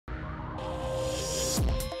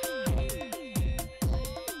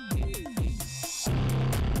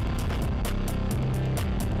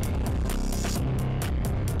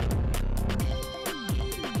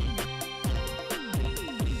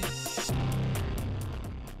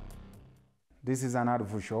This is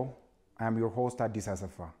Anadhufu show. I am your host at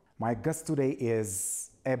Disasafa. My guest today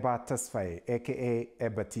is Eba Tesfaye, aka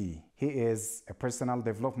Eba T. He is a personal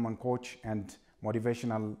development coach and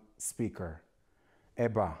motivational speaker.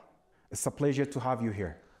 Eba, it's a pleasure to have you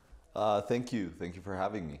here. Thank you. Thank you for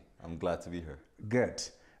having me. I'm glad to be here. Good.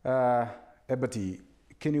 Eba T,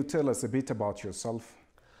 can you tell us a bit about yourself?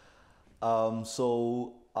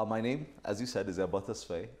 My name, as you said, is Eba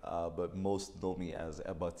Tesfaye, but most know me as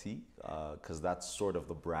Eba T, because that's sort of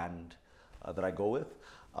the brand that I go with.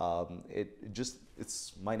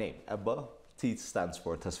 It's my name. Eba T stands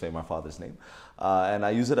for Tesfaye, my father's name, and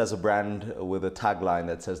I use it as a brand with a tagline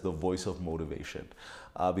that says the voice of motivation,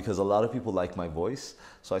 because a lot of people like my voice.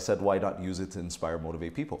 So I said, why not use it to inspire,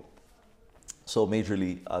 motivate people? So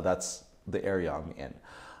majorly, that's the area I'm in.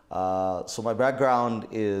 So my background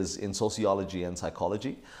is in sociology and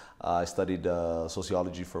psychology. I studied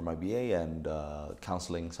sociology for my BA and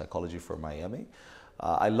counseling psychology for my MA.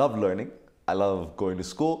 I love learning. I love going to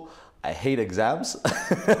school. I hate exams.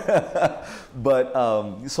 But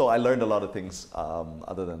so I learned a lot of things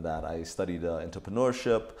other than that. I studied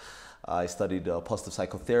entrepreneurship. I studied positive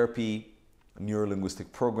psychotherapy,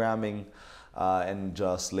 neurolinguistic programming. And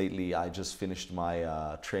just lately, I just finished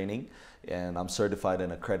my training, and I'm certified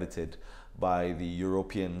and accredited by the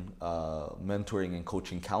European Mentoring and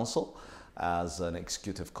Coaching Council as an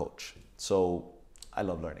executive coach. So I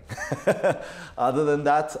love learning. Other than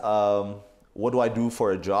that, what do I do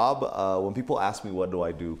for a job? When people ask me what do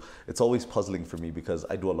I do, it's always puzzling for me because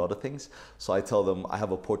I do a lot of things. So I tell them I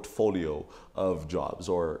have a portfolio of jobs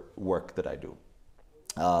or work that I do.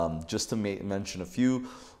 Just to mention a few,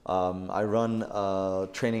 I run a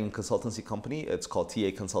training consultancy company. It's called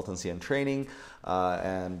TA Consultancy and Training,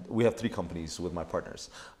 and we have 3 companies with my partners.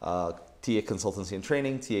 TA Consultancy and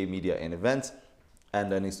Training, TA Media and Events,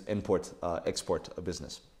 and then import-export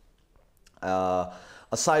business.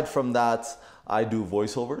 Aside from that, I do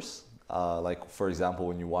voiceovers. Like, for example,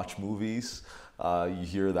 when you watch movies, you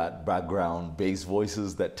hear that background bass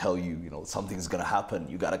voices that tell you, something's gonna happen.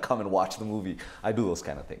 You gotta come and watch the movie. I do those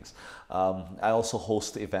kind of things. I also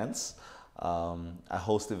host events. I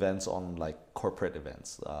host events on like corporate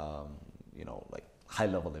events, like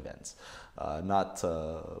high-level events, not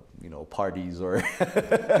parties or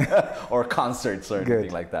or concerts or anything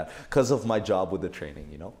Good. like that, because of my job with the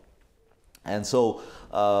training. And so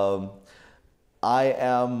I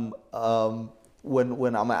am.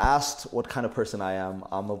 When I'm asked what kind of person I am,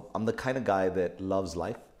 I'm the kind of guy that loves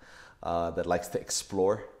life, that likes to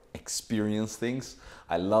explore, experience things.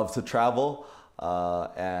 I love to travel,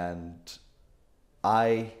 and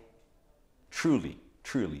I truly,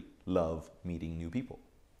 truly love meeting new people.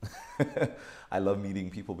 I love meeting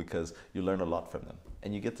people because you learn a lot from them,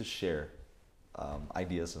 and you get to share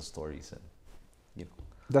ideas and stories, and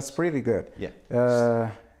That's pretty good. Yeah.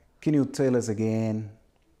 Can you tell us again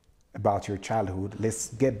about your childhood?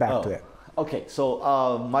 Let's get back to it. Okay, so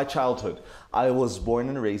my childhood. I was born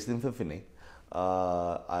and raised in Finfine.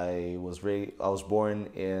 I was born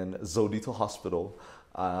in Zodito Hospital,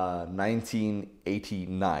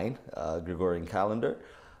 1989, Gregorian calendar.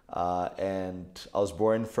 And I was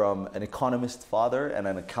born from an economist father and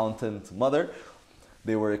an accountant mother.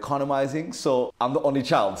 They were economizing, so I'm the only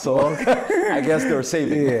child. So I guess they were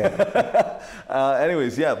saving. Yeah.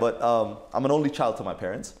 Anyways, yeah, but I'm an only child to my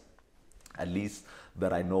parents. At least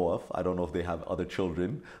that I know of. I don't know if they have other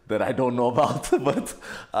children that I don't know about, but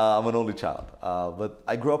I'm an only child. But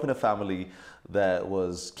I grew up in a family that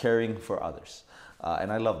was caring for others,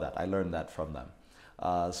 and I love that. I learned that from them.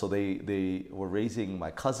 So they were raising my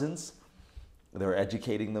cousins. They were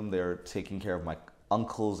educating them. They were taking care of my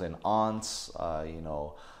uncles and aunts,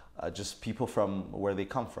 just people from where they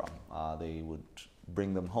come from. They would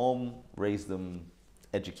bring them home, raise them,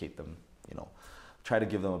 educate them, try to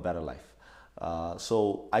give them a better life.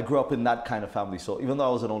 So I grew up in that kind of family. So even though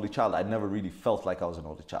I was an only child, I never really felt like I was an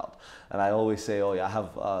only child. And I always say, oh yeah, I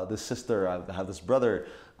have this sister, I have this brother,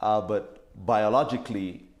 but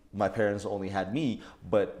biologically, my parents only had me,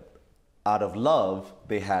 but out of love,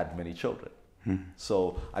 they had many children.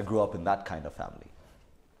 So I grew up in that kind of family.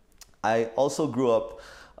 I also grew up,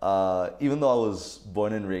 even though I was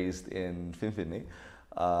born and raised in Finfine,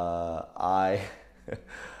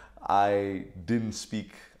 I didn't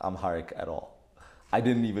speak Amharic at all. I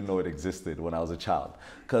didn't even know it existed when I was a child.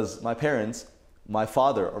 Because my parents, my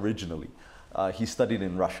father originally, he studied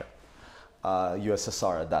in Russia,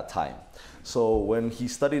 USSR at that time. So when he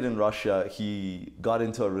studied in Russia, he got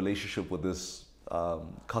into a relationship with this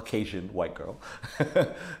Caucasian white girl.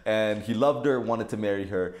 And he loved her, wanted to marry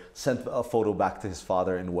her, sent a photo back to his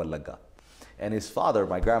father in Wallaga. And his father,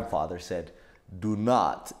 my grandfather, said, do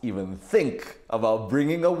not even think about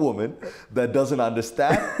bringing a woman that doesn't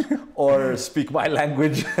understand or speak my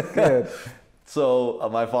language. Good. So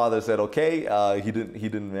my father said, okay, he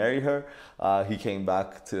didn't marry her. He came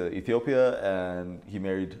back to Ethiopia and he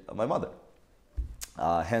married my mother.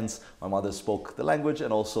 Hence, my mother spoke the language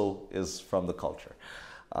and also is from the culture.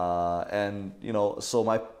 And, you know, so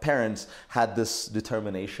my parents had this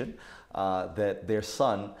determination that their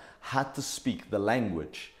son had to speak the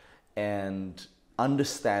language and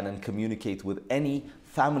understand and communicate with any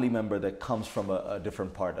family member that comes from a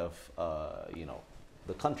different part of, you know,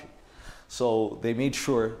 the country. So they made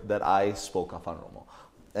sure that I spoke Afanromo,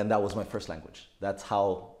 and that was my first language. That's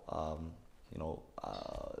how, you know,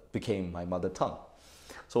 became my mother tongue.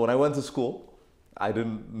 So when I went to school, I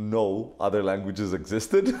didn't know other languages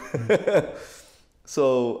existed.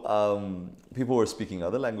 So people were speaking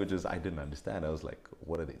other languages I didn't understand. I was like,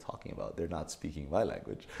 what are they talking about? They're not speaking my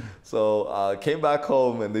language. So came back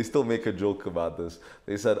home and they still make a joke about this.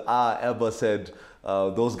 They said, Ebba said,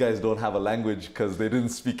 those guys don't have a language because they didn't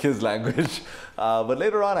speak his language. But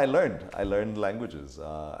later on I learned languages.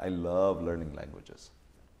 I love learning languages.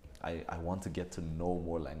 I want to get to know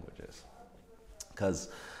more languages because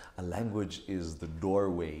a language is the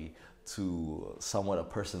doorway to somewhat a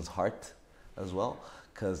person's heart as well,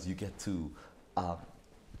 because you get to,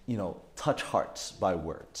 you know, touch hearts by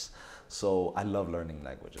words. So I love learning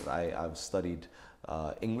languages. I've studied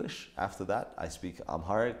English after that. I speak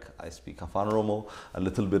Amharic, I speak Afanromo, a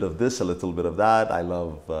little bit of this, a little bit of that. I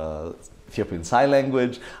love Ethiopian Sign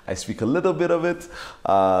Language. I speak a little bit of it.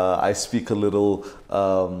 I speak a little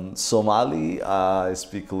Somali. I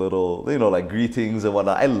speak a little, you know, like greetings and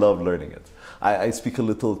whatnot. I love learning it. I speak a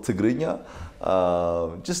little Tigrinya,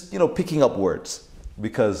 just, you know, picking up words,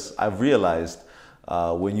 because I've realized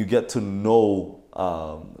when you get to know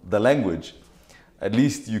the language, at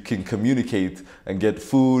least you can communicate and get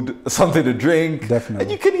food, something to drink. Definitely.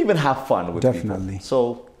 And you can even have fun with Definitely. people.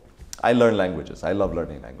 So I learn languages. I love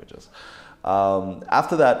learning languages.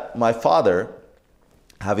 After that, my father,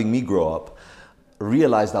 having me grow up,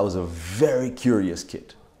 realized I was a very curious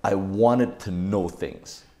kid. I wanted to know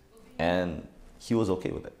things. And he was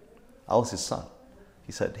okay with it. I was his son.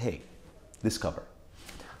 He said, hey, discover.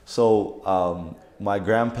 So my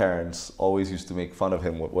grandparents always used to make fun of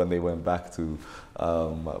him when they went back to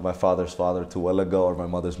my father's father to Welaga or my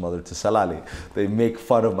mother's mother to Salali. They make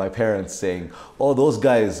fun of my parents saying, oh, those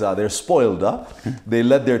guys, they're spoiled, huh? They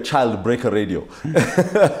let their child break a radio.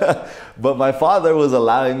 But my father was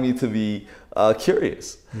allowing me to be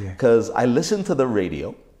curious, because I listened to the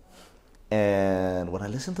radio. And when I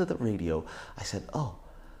listened to the radio, I said, oh,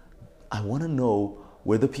 I want to know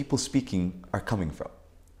where the people speaking are coming from.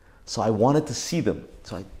 So I wanted to see them.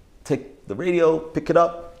 So I take the radio, pick it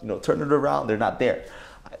up, you know, turn it around. They're not there.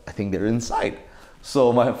 I think they're inside.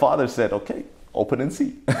 So my father said, okay, open and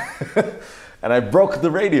see. And I broke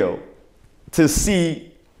the radio to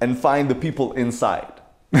see and find the people inside.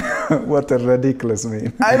 What a ridiculous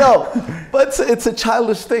man. I know, but it's a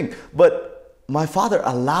childish thing. But my father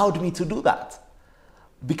allowed me to do that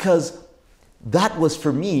because that was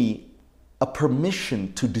for me a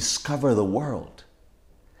permission to discover the world.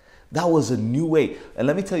 That was a new way. And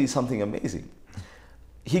let me tell you something amazing.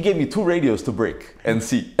 He gave me 2 radios to break and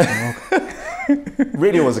see.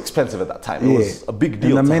 Radio was expensive at that time. It was a big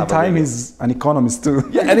deal. In the meantime, he's an economist too.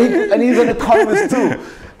 Yeah, and he's an economist too.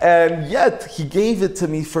 And yet he gave it to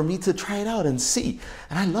me for me to try it out and see.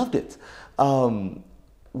 And I loved it.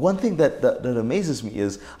 One thing that amazes me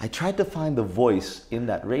is I tried to find the voice in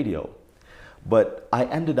that radio, but I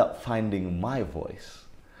ended up finding my voice.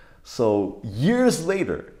 So years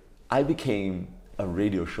later, I became a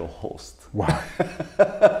radio show host. Wow.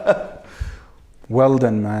 Well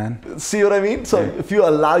done, man. See what I mean? So if you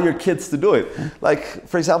allow your kids to do it, like,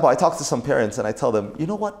 for example, I talk to some parents and I tell them, you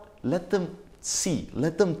know what? Let them see,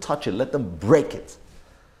 let them touch it, let them break it.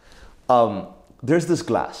 There's this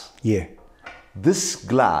glass. Yeah. This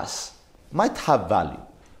glass might have value,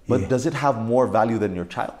 but does it have more value than your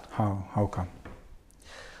child? How come?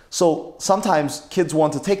 So sometimes kids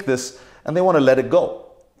want to take this and they want to let it go.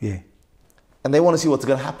 Yeah. And they want to see what's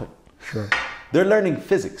going to happen. Sure. They're learning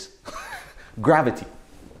physics, gravity.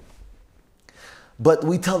 But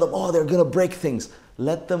we tell them, oh, they're going to break things.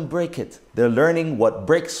 Let them break it. They're learning what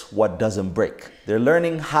breaks, what doesn't break. They're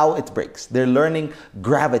learning how it breaks. They're learning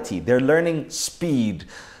gravity. They're learning speed.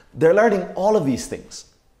 They're learning all of these things.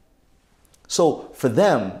 So for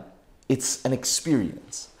them, it's an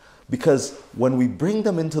experience. Because when we bring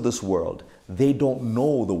them into this world, they don't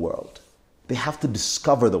know the world. They have to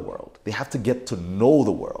discover the world. They have to get to know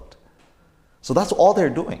the world. So that's all they're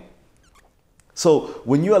doing. So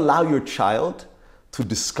when you allow your child to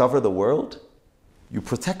discover the world, you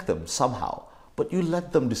protect them somehow, but you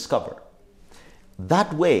let them discover.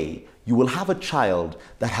 That way, you will have a child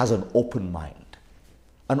that has an open mind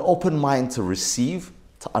to receive,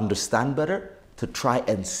 to understand better, to try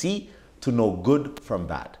and see, to know good from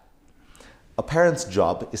bad. A parent's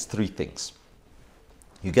job is three things.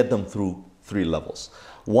 You get them through three levels.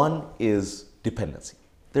 One is dependency.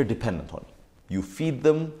 They're dependent on you. You feed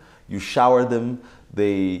them, you shower them,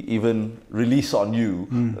 they even release on you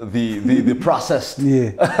the processed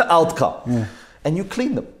outcome. Yeah. And you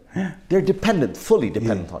clean them. Yeah. They're dependent, fully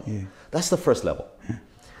dependent on you. Yeah. That's the first level. Yeah.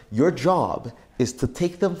 Your job is to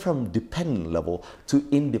take them from dependent level to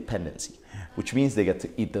independency, which means they get to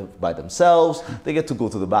eat by themselves, they get to go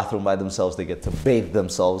to the bathroom by themselves, they get to bathe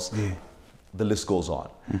themselves. Yeah. The list goes on.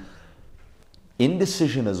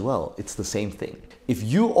 Indecision as well, it's the same thing. If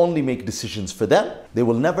you only make decisions for them, they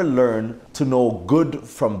will never learn to know good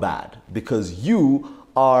from bad because you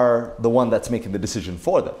are the one that's making the decision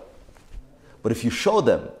for them. But if you show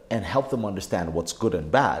them and help them understand what's good and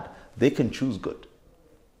bad, they can choose good.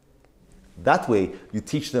 That way, you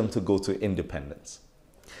teach them to go to independence.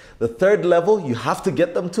 The third level you have to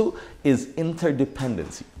get them to is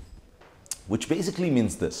interdependency, which basically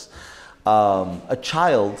means this. A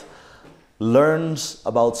child learns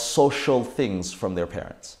about social things from their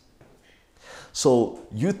parents. So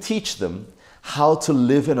you teach them how to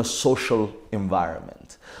live in a social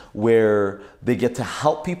environment where they get to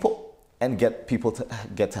help people and get people to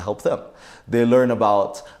get to help them. They learn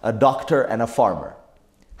about a doctor and a farmer,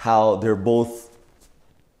 how they're both,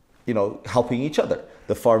 helping each other.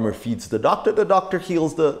 The farmer feeds the doctor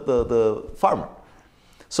heals the farmer.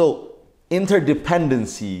 So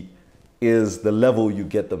interdependency is the level you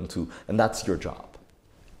get them to, and that's your job.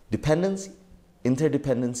 Dependency,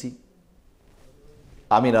 interdependency,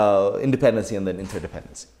 independency and then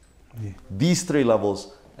interdependency. Yeah. These three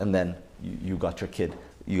levels, and then you got your kid.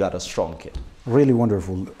 You got a strong kid. Really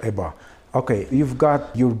wonderful, Eba. Okay, you've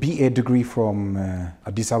got your BA degree from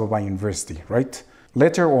Addis Ababa University, right?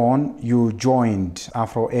 Later on, you joined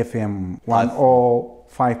Afro FM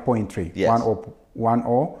 105.3. Yes.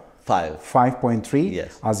 105.3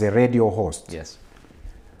 yes. as a radio host. Yes.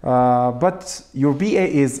 But your BA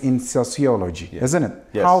is in sociology, yes. Isn't it?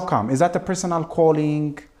 Yes. How come? Is that a personal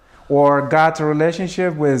calling or got a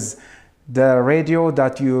relationship with the radio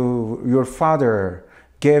that your father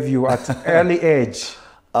gave you at early age?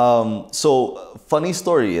 So funny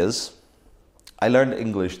story is, I learned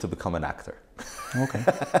English to become an actor. Okay.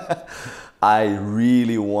 I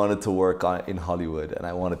really wanted to work in Hollywood and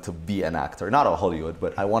I wanted to be an actor. Not a Hollywood,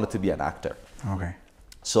 but I wanted to be an actor. Okay.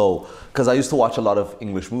 So, because I used to watch a lot of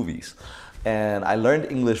English movies and I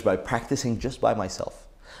learned English by practicing just by myself.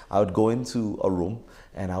 I would go into a room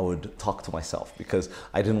and I would talk to myself because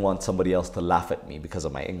I didn't want somebody else to laugh at me because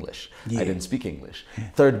of my English. Yeah. I didn't speak English. Yeah.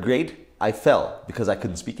 Third grade, I fell because I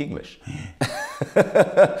couldn't speak English.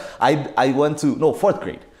 Yeah. Fourth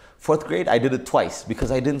grade. Fourth grade, I did it twice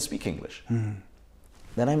because I didn't speak English. Mm.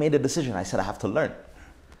 Then I made a decision. I said, I have to learn.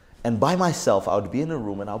 And by myself, I would be in a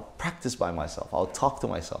room and I would practice by myself. I would talk to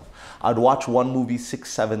myself. I would watch one movie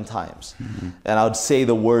 6-7 times. Mm-hmm. And I would say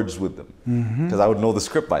the words with them because I would know the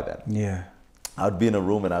script by then. Yeah. I would be in a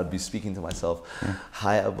room and I would be speaking to myself. Yeah.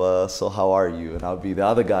 Hi, Abba, so how are you? And I would be the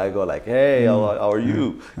other guy, go like, hey, how are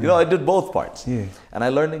you? Yeah. I did both parts. Yeah. And I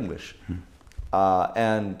learned English.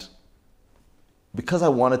 And because I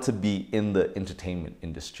wanted to be in the entertainment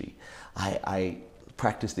industry, I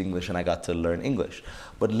practiced English and I got to learn English.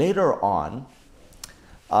 But later on,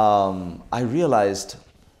 I realized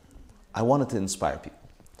I wanted to inspire people.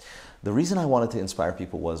 The reason I wanted to inspire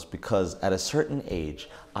people was because at a certain age,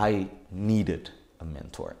 I needed a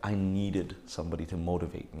mentor. I needed somebody to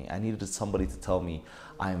motivate me. I needed somebody to tell me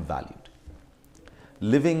I am valued.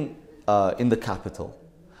 Living in the capital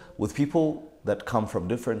with people that come from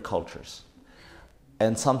different cultures,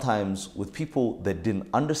 and sometimes with people that didn't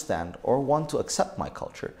understand or want to accept my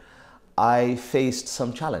culture, I faced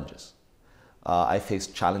some challenges. I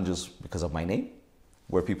faced challenges because of my name,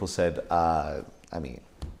 where people said,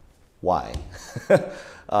 why?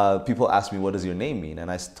 People asked me, what does your name mean? And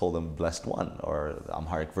I told them, blessed one, or the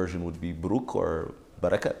Amharic version would be Buruk or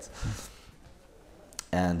Barakat.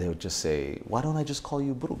 And they would just say, why don't I just call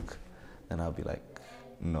you Buruk? And I'll be like,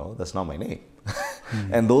 no, that's not my name.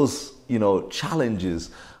 And those,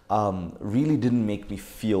 challenges really didn't make me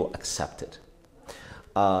feel accepted.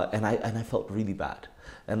 And I felt really bad.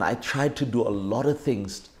 And I tried to do a lot of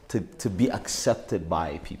things to be accepted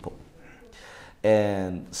by people.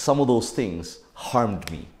 And some of those things harmed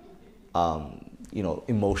me,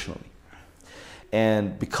 emotionally.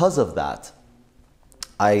 And because of that,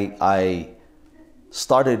 I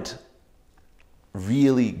started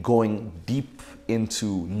really going deep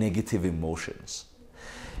into negative emotions.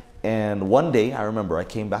 And one day, I remember I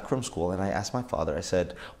came back from school and I asked my father, I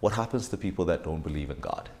said, what happens to people that don't believe in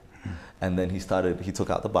God? And then he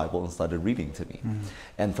took out the Bible and started reading to me.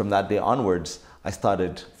 And from that day onwards, I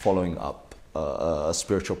started following up a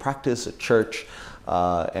spiritual practice, a church,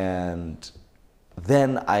 and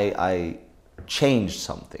then I changed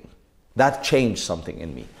something. That changed something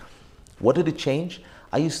in me. What did it change?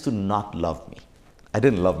 I used to not love me. I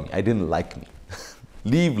didn't love me. I didn't like me.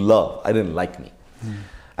 Leave love. I didn't like me.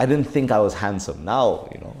 I didn't think I was handsome. Now,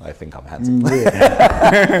 I think I'm handsome.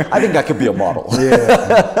 Yeah. I think I could be a model.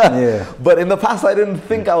 Yeah. Yeah. But in the past, I didn't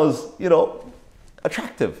think I was,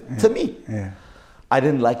 attractive to me. Yeah. I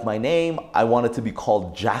didn't like my name. I wanted to be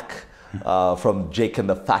called Jack from Jake and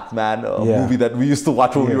the Fat Man, a movie that we used to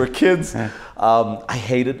watch when we were kids. I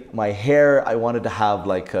hated my hair. I wanted to have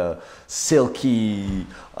like a silky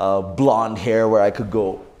blonde hair where I could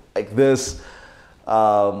go like this.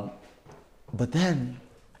 But then,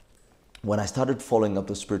 when I started following up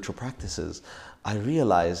the spiritual practices, I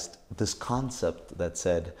realized this concept that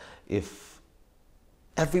said, if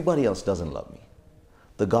everybody else doesn't love me,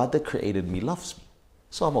 the God that created me loves me,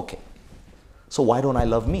 so I'm okay. So why don't I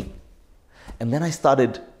love me? And then I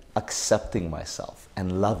started accepting myself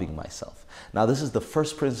and loving myself. Now, this is the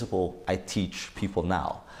first principle I teach people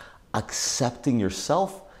now. Accepting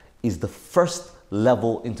yourself is the first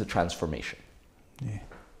level into transformation. Yeah.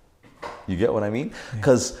 You get what I mean?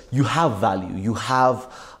 Because you have value, you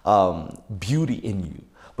have beauty in you,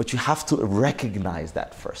 but you have to recognize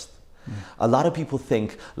that first. A lot of people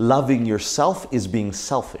think loving yourself is being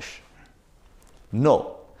selfish.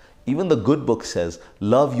 No. Even the good book says,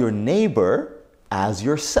 love your neighbor as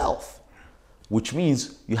yourself, which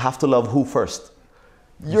means you have to love who first?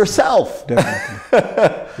 Yourself.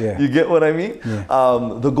 Definitely. Yeah. You get what I mean? Yeah.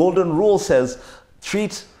 The golden rule says,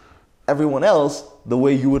 treat everyone else the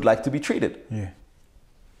way you would like to be treated. Yeah.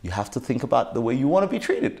 You have to think about the way you want to be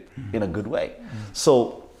treated in a good way.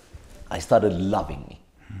 So I started loving me.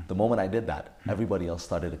 The moment I did that, everybody else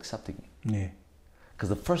started accepting me. Yeah. Because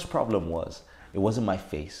the first problem was, it wasn't my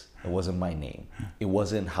face, it wasn't my name, it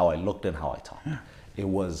wasn't how I looked and how I talked. It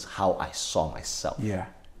was how I saw myself. Yeah.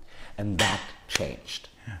 And that changed.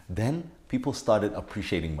 Yeah. Then people started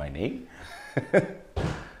appreciating my name.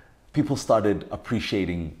 People started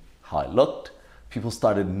appreciating how I looked. People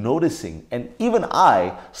started noticing, and even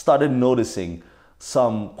I started noticing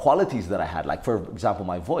some qualities that I had, like for example,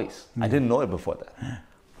 my voice. I didn't know it before that.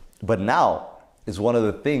 But now it's one of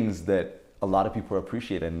the things that a lot of people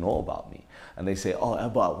appreciate and know about me. And they say, oh,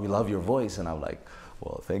 Ebba, we love your voice. And I'm like,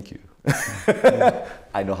 well, thank you.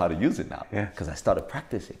 I know how to use it now because I started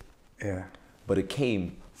practicing. Yeah. But it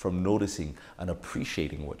came from noticing and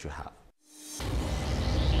appreciating what you have.